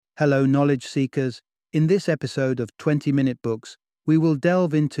Hello, knowledge seekers. In this episode of 20-Minute Books, we will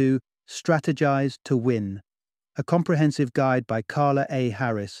delve into Strategize to Win, a comprehensive guide by Carla A.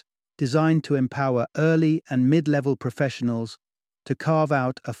 Harris, designed to empower early and mid-level professionals to carve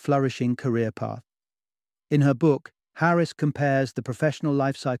out a flourishing career path. In her book, Harris compares the professional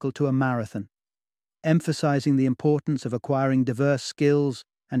life cycle to a marathon, emphasizing the importance of acquiring diverse skills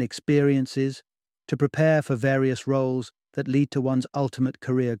and experiences to prepare for various roles that lead to one's ultimate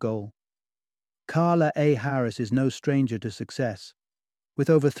career goal. Carla A. Harris is no stranger to success. With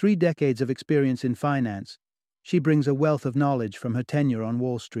over 3 decades of experience in finance, she brings a wealth of knowledge from her tenure on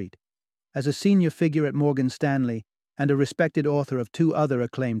Wall Street. As a senior figure at Morgan Stanley and a respected author of 2 other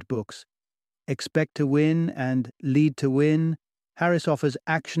acclaimed books, Expect to Win and Lead to Win, Harris offers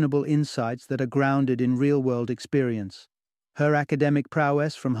actionable insights that are grounded in real-world experience. Her academic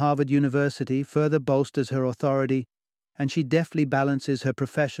prowess from Harvard University further bolsters her authority, and she deftly balances her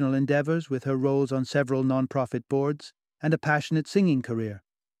professional endeavors with her roles on several nonprofit boards and a passionate singing career.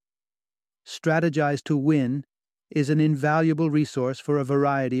 Strategize to Win is an invaluable resource for a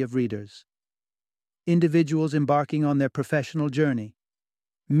variety of readers. Individuals embarking on their professional journey,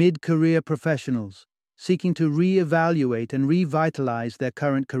 mid-career professionals seeking to re-evaluate and revitalize their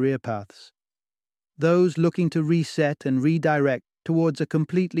current career paths, those looking to reset and redirect towards a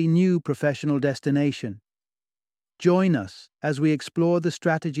completely new professional destination. Join us as we explore the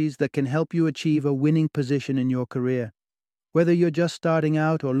strategies that can help you achieve a winning position in your career. Whether you're just starting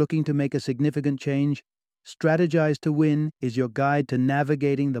out or looking to make a significant change, Strategize to Win is your guide to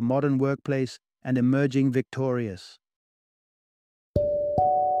navigating the modern workplace and emerging victorious.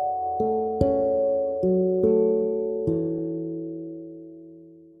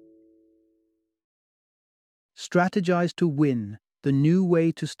 Strategize to Win, the new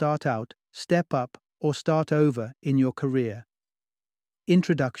way to start out, step up, or start over in your career.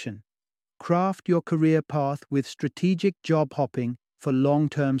 Introduction. Craft your career path with strategic job hopping for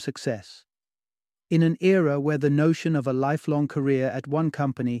long-term success. In an era where the notion of a lifelong career at one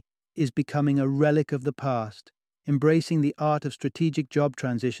company is becoming a relic of the past, embracing the art of strategic job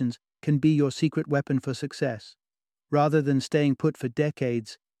transitions can be your secret weapon for success. Rather than staying put for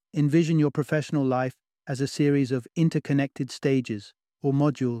decades, envision your professional life as a series of interconnected stages or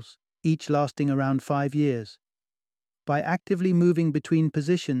modules, each lasting around 5 years. By actively moving between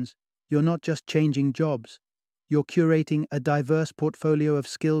positions, you're not just changing jobs, you're curating a diverse portfolio of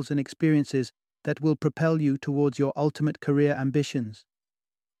skills and experiences that will propel you towards your ultimate career ambitions.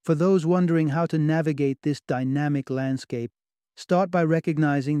 For those wondering how to navigate this dynamic landscape, start by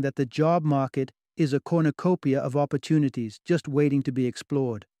recognizing that the job market is a cornucopia of opportunities just waiting to be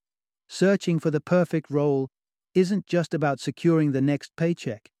explored. Searching for the perfect role isn't just about securing the next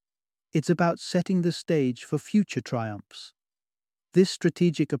paycheck. It's about setting the stage for future triumphs. This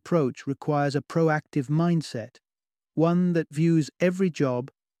strategic approach requires a proactive mindset, one that views every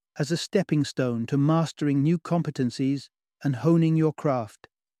job as a stepping stone to mastering new competencies and honing your craft.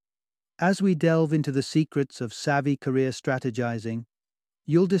 As we delve into the secrets of savvy career strategizing,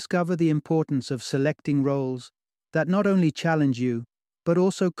 you'll discover the importance of selecting roles that not only challenge you, but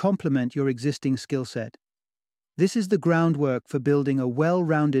also complement your existing skill set. This is the groundwork for building a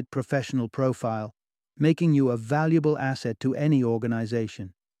well-rounded professional profile, making you a valuable asset to any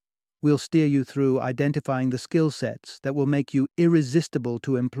organization. We'll steer you through identifying the skill sets that will make you irresistible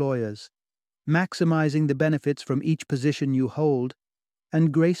to employers, maximizing the benefits from each position you hold,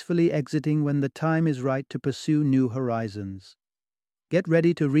 and gracefully exiting when the time is right to pursue new horizons. Get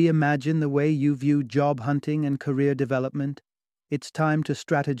ready to reimagine the way you view job hunting and career development. It's time to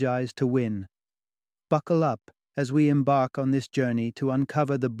strategize to win. Buckle up as we embark on this journey to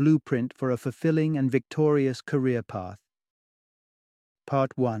uncover the blueprint for a fulfilling and victorious career path.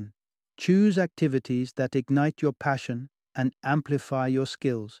 Part 1. Choose activities that ignite your passion and amplify your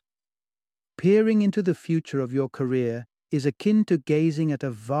skills. Peering into the future of your career is akin to gazing at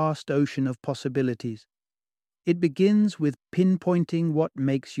a vast ocean of possibilities. It begins with pinpointing what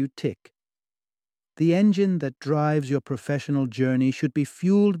makes you tick. The engine that drives your professional journey should be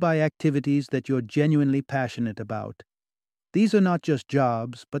fueled by activities that you're genuinely passionate about. These are not just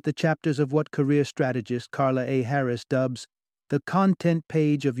jobs, but the chapters of what career strategist Carla A. Harris dubs the content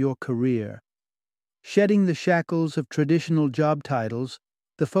page of your career. Shedding the shackles of traditional job titles,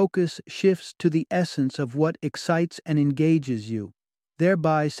 the focus shifts to the essence of what excites and engages you,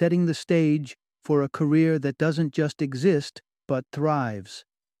 thereby setting the stage for a career that doesn't just exist, but thrives.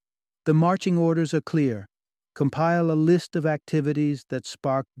 The marching orders are clear. Compile a list of activities that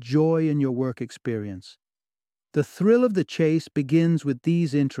spark joy in your work experience. The thrill of the chase begins with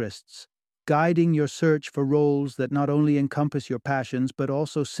these interests: guiding your search for roles that not only encompass your passions but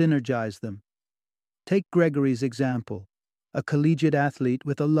also synergize them. Take Gregory's example, a collegiate athlete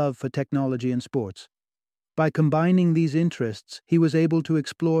with a love for technology and sports. By combining these interests, he was able to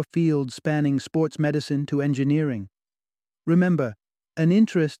explore fields spanning sports medicine to engineering. Remember, an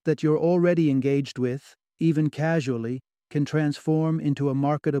interest that you're already engaged with, even casually, can transform into a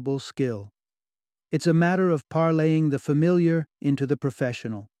marketable skill. It's a matter of parlaying the familiar into the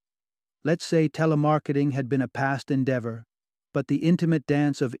professional. Let's say telemarketing had been a past endeavor, but the intimate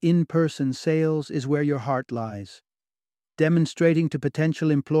dance of in-person sales is where your heart lies. Demonstrating to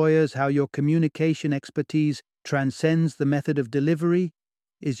potential employers how your communication expertise transcends the method of delivery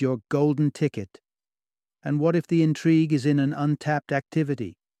is your golden ticket. And what if the intrigue is in an untapped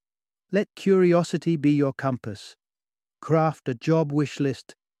activity? Let curiosity be your compass. Craft a job wish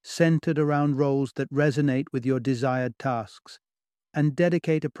list centered around roles that resonate with your desired tasks, and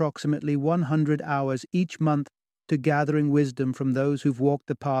dedicate approximately 100 hours each month to gathering wisdom from those who've walked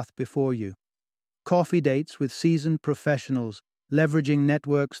the path before you. Coffee dates with seasoned professionals, leveraging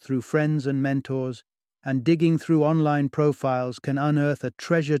networks through friends and mentors, and digging through online profiles can unearth a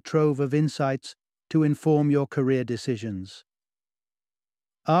treasure trove of insights to inform your career decisions.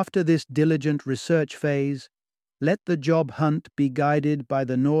 After this diligent research phase, let the job hunt be guided by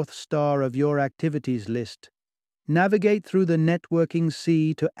the North Star of your activities list. Navigate through the networking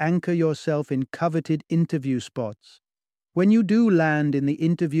sea to anchor yourself in coveted interview spots. When you do land in the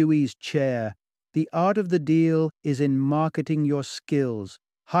interviewee's chair, the art of the deal is in marketing your skills,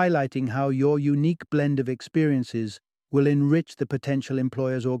 highlighting how your unique blend of experiences will enrich the potential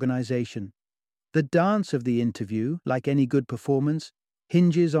employer's organization. The dance of the interview, like any good performance,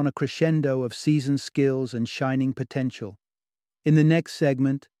 hinges on a crescendo of seasoned skills and shining potential. In the next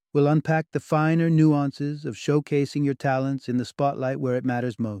segment, we'll unpack the finer nuances of showcasing your talents in the spotlight where it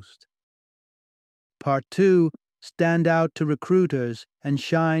matters most. Part 2, stand out to recruiters and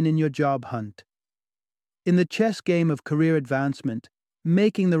shine in your job hunt. In the chess game of career advancement,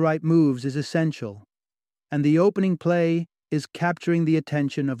 making the right moves is essential, and the opening play is capturing the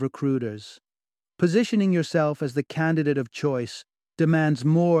attention of recruiters. Positioning yourself as the candidate of choice demands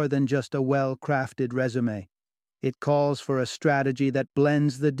more than just a well-crafted resume. It calls for a strategy that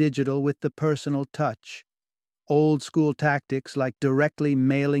blends the digital with the personal touch. Old-school tactics like directly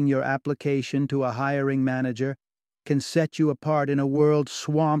mailing your application to a hiring manager can set you apart in a world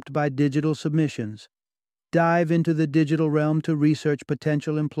swamped by digital submissions. Dive into the digital realm to research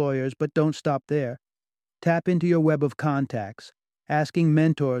potential employers, but don't stop there. Tap into your web of contacts, asking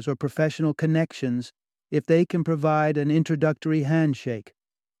mentors or professional connections if they can provide an introductory handshake,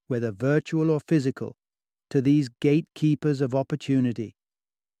 whether virtual or physical, to these gatekeepers of opportunity.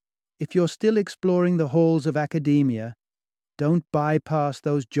 If you're still exploring the halls of academia, don't bypass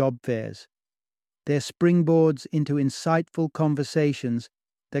those job fairs. They're springboards into insightful conversations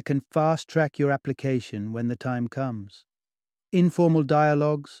that can fast-track your application when the time comes. Informal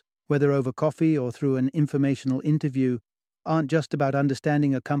dialogues, whether over coffee or through an informational interview, aren't just about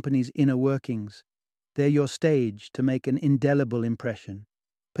understanding a company's inner workings. They're your stage to make an indelible impression,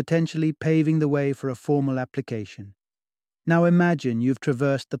 potentially paving the way for a formal application. Now imagine you've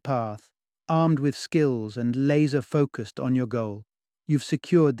traversed the path, armed with skills and laser-focused on your goal. You've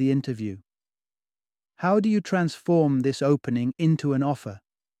secured the interview. How do you transform this opening into an offer?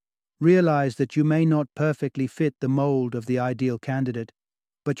 Realize that you may not perfectly fit the mold of the ideal candidate,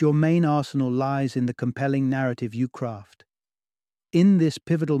 but your main arsenal lies in the compelling narrative you craft. In this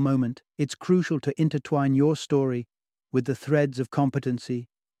pivotal moment, it's crucial to intertwine your story with the threads of competency,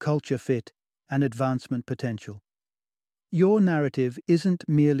 culture fit, and advancement potential. Your narrative isn't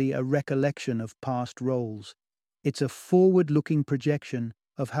merely a recollection of past roles. It's a forward-looking projection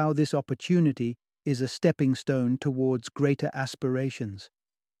of how this opportunity is a stepping stone towards greater aspirations.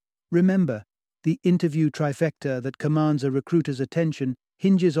 Remember, the interview trifecta that commands a recruiter's attention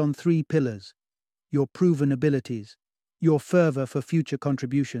hinges on 3 pillars: your proven abilities, your fervor for future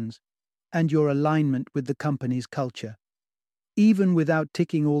contributions, and your alignment with the company's culture. Even without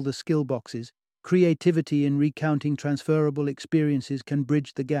ticking all the skill boxes, creativity in recounting transferable experiences can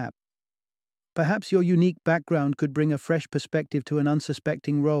bridge the gap. Perhaps your unique background could bring a fresh perspective to an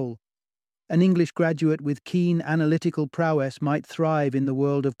unsuspecting role. An English graduate with keen analytical prowess might thrive in the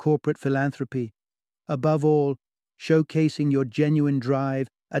world of corporate philanthropy. Above all, showcasing your genuine drive,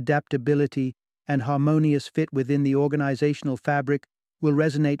 adaptability, and harmonious fit within the organizational fabric will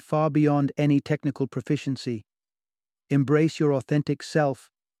resonate far beyond any technical proficiency. Embrace your authentic self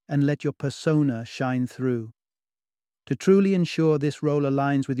and let your persona shine through. To truly ensure this role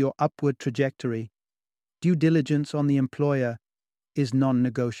aligns with your upward trajectory, due diligence on the employer is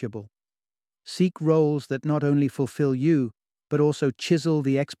non-negotiable. Seek roles that not only fulfill you, but also chisel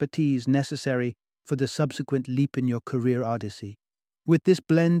the expertise necessary for the subsequent leap in your career odyssey. With this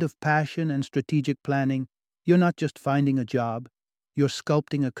blend of passion and strategic planning, you're not just finding a job, you're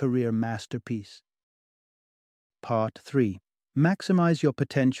sculpting a career masterpiece. Part 3. Maximize your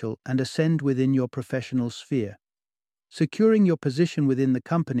potential and ascend within your professional sphere. Securing your position within the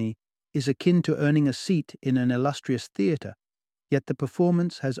company is akin to earning a seat in an illustrious theater, yet the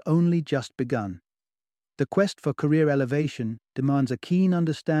performance has only just begun. The quest for career elevation demands a keen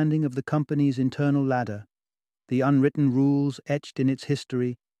understanding of the company's internal ladder, the unwritten rules etched in its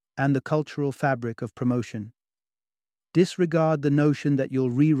history, and the cultural fabric of promotion. Disregard the notion that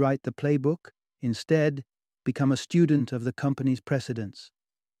you'll rewrite the playbook. Instead, become a student of the company's precedents.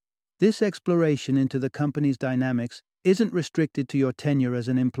 This exploration into the company's dynamics isn't restricted to your tenure as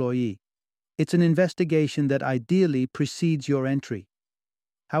an employee. It's an investigation that ideally precedes your entry.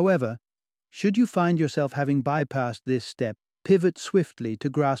 However, should you find yourself having bypassed this step, pivot swiftly to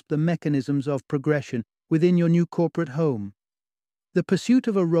grasp the mechanisms of progression within your new corporate home. The pursuit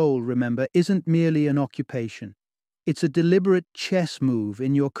of a role, remember, isn't merely an occupation. It's a deliberate chess move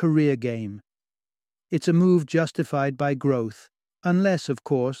in your career game. It's a move justified by growth, unless, of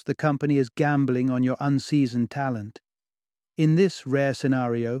course, the company is gambling on your unseasoned talent. In this rare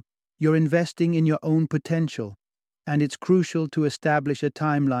scenario, you're investing in your own potential, and it's crucial to establish a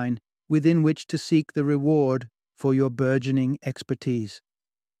timeline within which to seek the reward for your burgeoning expertise.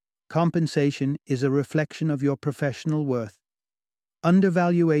 Compensation is a reflection of your professional worth.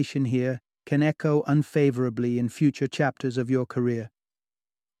 Undervaluation here can echo unfavorably in future chapters of your career.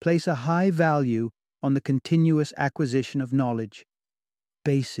 Place a high value on the continuous acquisition of knowledge.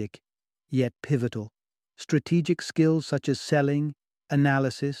 Basic, yet pivotal. Strategic skills such as selling,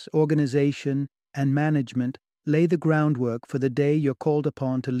 analysis, organization, and management lay the groundwork for the day you're called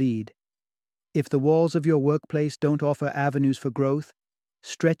upon to lead. If the walls of your workplace don't offer avenues for growth,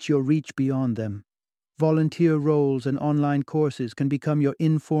 stretch your reach beyond them. Volunteer roles and online courses can become your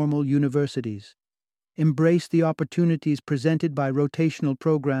informal universities. Embrace the opportunities presented by rotational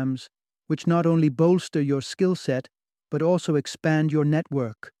programs, which not only bolster your skill set, but also expand your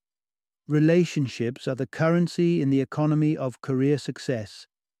network. Relationships are the currency in the economy of career success,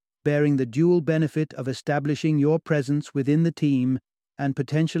 bearing the dual benefit of establishing your presence within the team and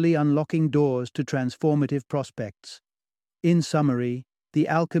potentially unlocking doors to transformative prospects. In summary, the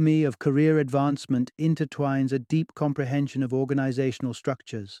alchemy of career advancement intertwines a deep comprehension of organizational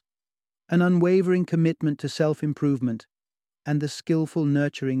structures, an unwavering commitment to self-improvement, and the skillful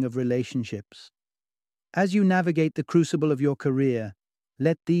nurturing of relationships. As you navigate the crucible of your career,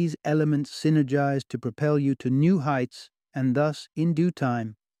 let these elements synergize to propel you to new heights and thus, in due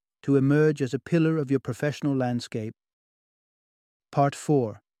time, to emerge as a pillar of your professional landscape. Part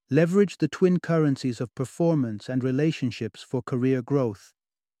 4. Leverage the twin currencies of performance and relationships for career growth.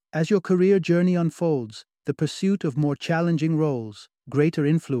 As your career journey unfolds, the pursuit of more challenging roles, greater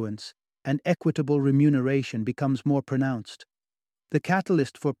influence, and equitable remuneration becomes more pronounced. The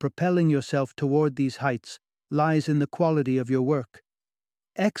catalyst for propelling yourself toward these heights lies in the quality of your work.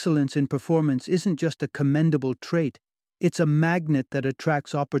 Excellence in performance isn't just a commendable trait, it's a magnet that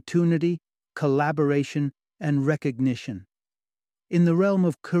attracts opportunity, collaboration, and recognition. In the realm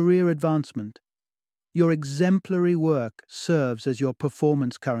of career advancement, your exemplary work serves as your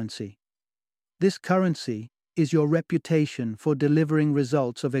performance currency. This currency is your reputation for delivering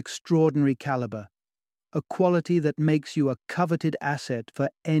results of extraordinary caliber, a quality that makes you a coveted asset for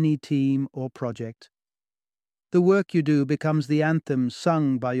any team or project. The work you do becomes the anthem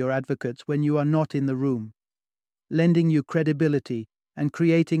sung by your advocates when you are not in the room, lending you credibility and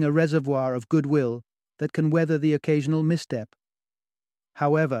creating a reservoir of goodwill that can weather the occasional misstep.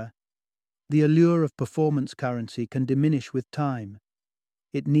 However, the allure of performance currency can diminish with time.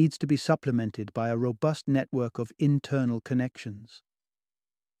 It needs to be supplemented by a robust network of internal connections.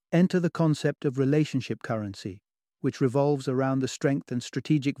 Enter the concept of relationship currency, which revolves around the strength and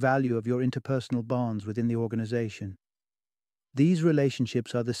strategic value of your interpersonal bonds within the organization. These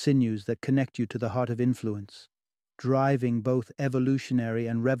relationships are the sinews that connect you to the heart of influence, driving both evolutionary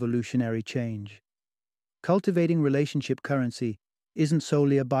and revolutionary change. Cultivating relationship currency isn't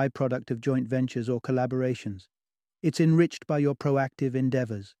solely a byproduct of joint ventures or collaborations. It's enriched by your proactive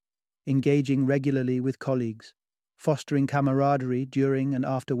endeavors, engaging regularly with colleagues, fostering camaraderie during and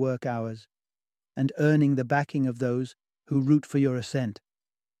after work hours, and earning the backing of those who root for your ascent.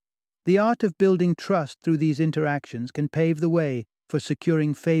 The art of building trust through these interactions can pave the way for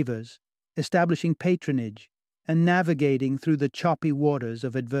securing favors, establishing patronage, and navigating through the choppy waters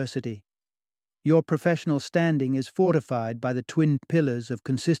of adversity. Your professional standing is fortified by the twin pillars of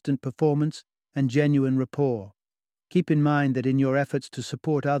consistent performance and genuine rapport. Keep in mind that in your efforts to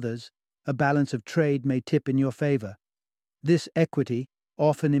support others, a balance of trade may tip in your favor. This equity,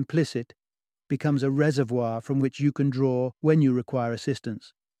 often implicit, becomes a reservoir from which you can draw when you require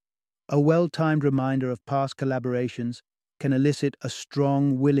assistance. A well-timed reminder of past collaborations can elicit a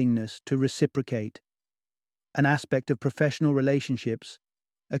strong willingness to reciprocate, an aspect of professional relationships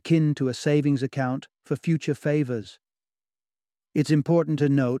akin to a savings account for future favors. It's important to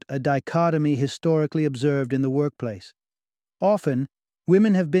note a dichotomy historically observed in the workplace. Often,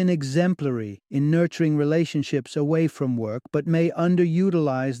 women have been exemplary in nurturing relationships away from work but may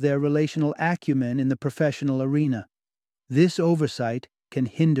underutilize their relational acumen in the professional arena. This oversight can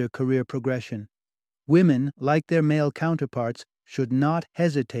hinder career progression. Women, like their male counterparts, should not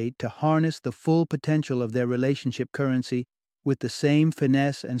hesitate to harness the full potential of their relationship currency with the same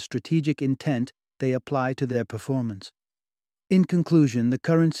finesse and strategic intent they apply to their performance. In conclusion, the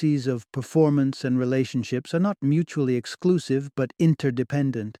currencies of performance and relationships are not mutually exclusive but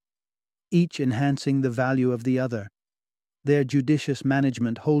interdependent, each enhancing the value of the other. Their judicious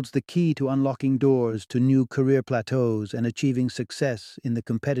management holds the key to unlocking doors to new career plateaus and achieving success in the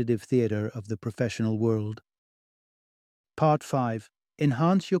competitive theater of the professional world. Part 5.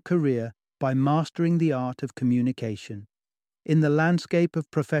 Enhance your career by mastering the art of communication. In the landscape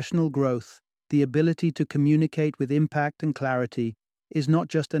of professional growth, the ability to communicate with impact and clarity is not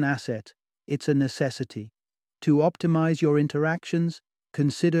just an asset, it's a necessity. To optimize your interactions,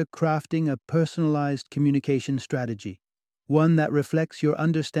 consider crafting a personalized communication strategy, one that reflects your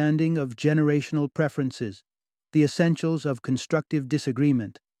understanding of generational preferences, the essentials of constructive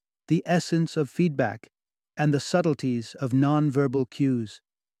disagreement, the essence of feedback, and the subtleties of nonverbal cues.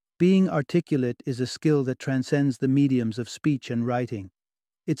 Being articulate is a skill that transcends the mediums of speech and writing.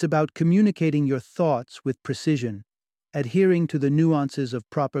 It's about communicating your thoughts with precision, adhering to the nuances of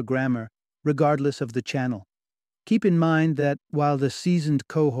proper grammar, regardless of the channel. Keep in mind that while the seasoned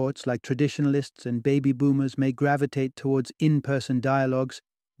cohorts like traditionalists and baby boomers may gravitate towards in-person dialogues,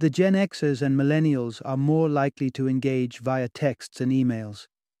 the Gen Xers and millennials are more likely to engage via texts and emails.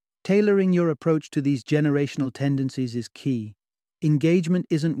 Tailoring your approach to these generational tendencies is key. Engagement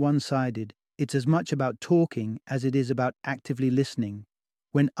isn't one-sided. It's as much about talking as it is about actively listening.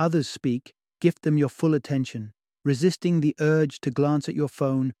 When others speak, gift them your full attention, resisting the urge to glance at your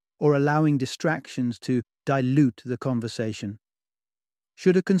phone or allowing distractions to dilute the conversation.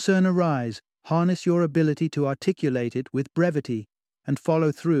 Should a concern arise, harness your ability to articulate it with brevity and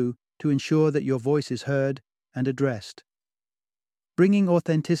follow through to ensure that your voice is heard and addressed. Bringing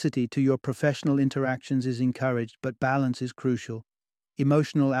authenticity to your professional interactions is encouraged, but balance is crucial.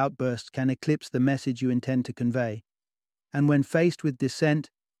 Emotional outbursts can eclipse the message you intend to convey. And when faced with dissent,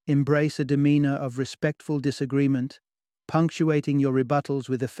 embrace a demeanor of respectful disagreement, punctuating your rebuttals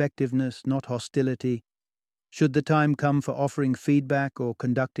with effectiveness, not hostility. Should the time come for offering feedback or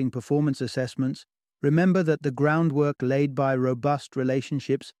conducting performance assessments, remember that the groundwork laid by robust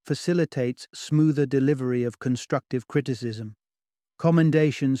relationships facilitates smoother delivery of constructive criticism.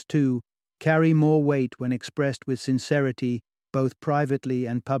 Commendations, too, carry more weight when expressed with sincerity, both privately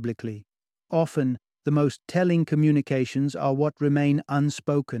and publicly. Often, the most telling communications are what remain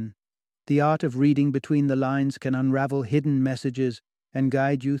unspoken. The art of reading between the lines can unravel hidden messages and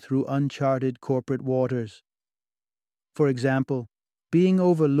guide you through uncharted corporate waters. For example, being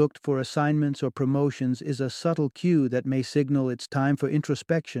overlooked for assignments or promotions is a subtle cue that may signal it's time for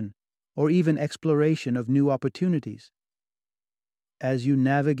introspection or even exploration of new opportunities. As you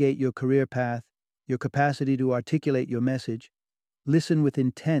navigate your career path, your capacity to articulate your message, listen with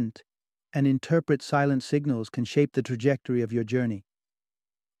intent, and interpret silent signals can shape the trajectory of your journey.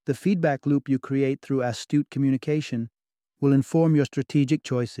 The feedback loop you create through astute communication will inform your strategic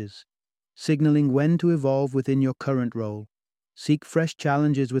choices, signaling when to evolve within your current role, seek fresh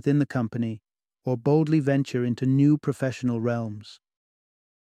challenges within the company, or boldly venture into new professional realms.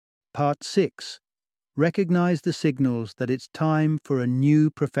 Part 6. Recognize the signals that it's time for a new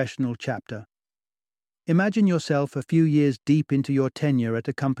professional chapter. Imagine yourself a few years deep into your tenure at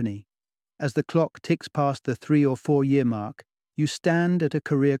a company. As the clock ticks past the 3 or 4 year mark, you stand at a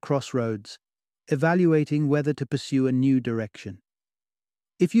career crossroads, evaluating whether to pursue a new direction.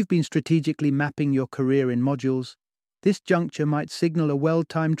 If you've been strategically mapping your career in modules, this juncture might signal a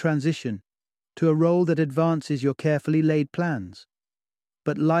well-timed transition to a role that advances your carefully laid plans.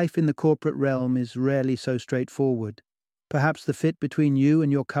 But life in the corporate realm is rarely so straightforward. Perhaps the fit between you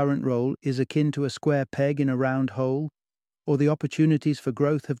and your current role is akin to a square peg in a round hole, or the opportunities for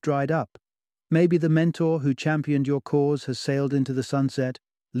growth have dried up. Maybe the mentor who championed your cause has sailed into the sunset,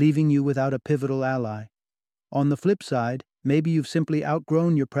 leaving you without a pivotal ally. On the flip side, maybe you've simply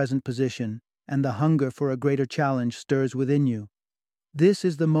outgrown your present position and the hunger for a greater challenge stirs within you. This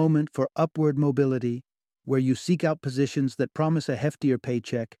is the moment for upward mobility, where you seek out positions that promise a heftier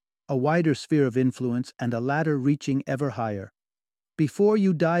paycheck, a wider sphere of influence, and a ladder reaching ever higher. Before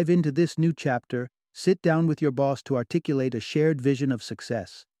you dive into this new chapter, sit down with your boss to articulate a shared vision of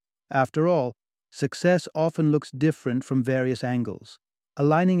success. After all, success often looks different from various angles.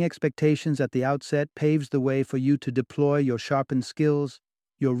 Aligning expectations at the outset paves the way for you to deploy your sharpened skills,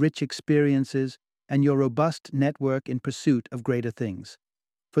 your rich experiences, and your robust network in pursuit of greater things.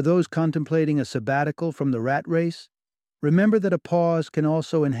 For those contemplating a sabbatical from the rat race, remember that a pause can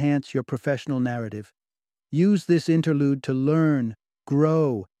also enhance your professional narrative. Use this interlude to learn,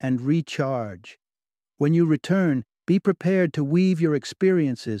 grow, and recharge. When you return, be prepared to weave your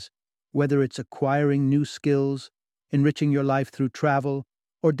experiences, whether it's acquiring new skills, enriching your life through travel,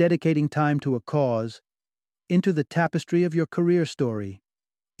 or dedicating time to a cause, into the tapestry of your career story.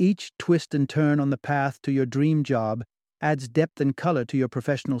 Each twist and turn on the path to your dream job adds depth and color to your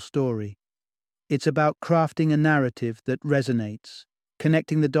professional story. It's about crafting a narrative that resonates,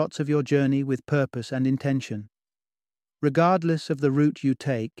 connecting the dots of your journey with purpose and intention. Regardless of the route you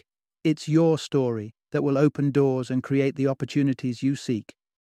take, it's your story that will open doors and create the opportunities you seek.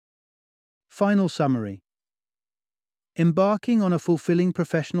 Final summary. Embarking on a fulfilling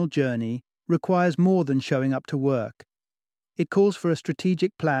professional journey requires more than showing up to work. It calls for a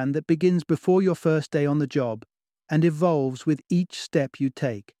strategic plan that begins before your first day on the job and evolves with each step you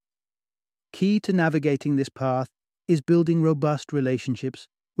take. Key to navigating this path is building robust relationships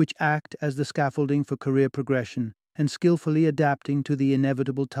which act as the scaffolding for career progression and skillfully adapting to the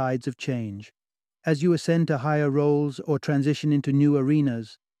inevitable tides of change. As you ascend to higher roles or transition into new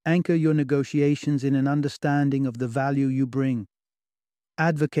arenas, anchor your negotiations in an understanding of the value you bring.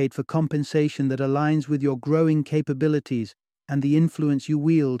 Advocate for compensation that aligns with your growing capabilities and the influence you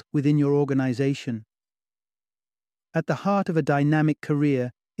wield within your organization. At the heart of a dynamic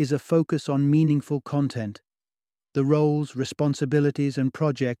career is a focus on meaningful content. The roles, responsibilities, and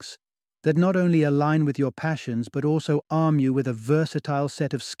projects that not only align with your passions but also arm you with a versatile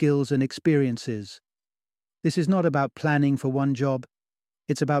set of skills and experiences. This is not about planning for one job.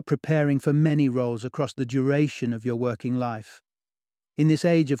 It's about preparing for many roles across the duration of your working life. In this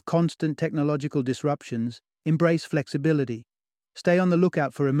age of constant technological disruptions, embrace flexibility. Stay on the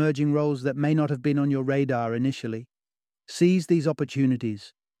lookout for emerging roles that may not have been on your radar initially. Seize these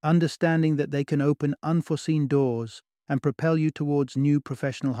opportunities, understanding that they can open unforeseen doors and propel you towards new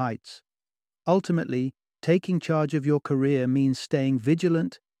professional heights. Ultimately, taking charge of your career means staying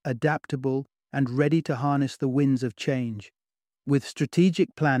vigilant, adaptable, and ready to harness the winds of change. With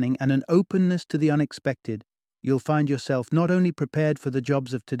strategic planning and an openness to the unexpected, you'll find yourself not only prepared for the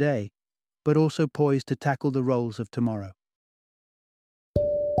jobs of today, but also poised to tackle the roles of tomorrow.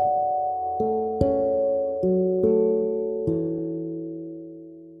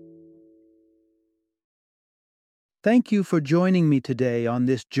 Thank you for joining me today on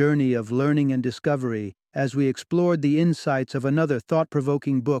this journey of learning and discovery as we explored the insights of another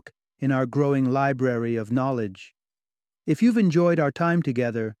thought-provoking book in our growing library of knowledge. If you've enjoyed our time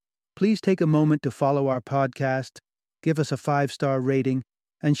together, please take a moment to follow our podcast, give us a 5-star rating,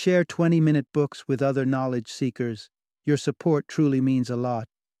 and share 20-minute books with other knowledge seekers. Your support truly means a lot.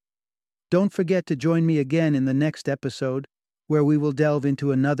 Don't forget to join me again in the next episode, where we will delve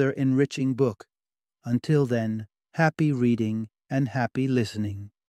into another enriching book. Until then, happy reading and happy listening.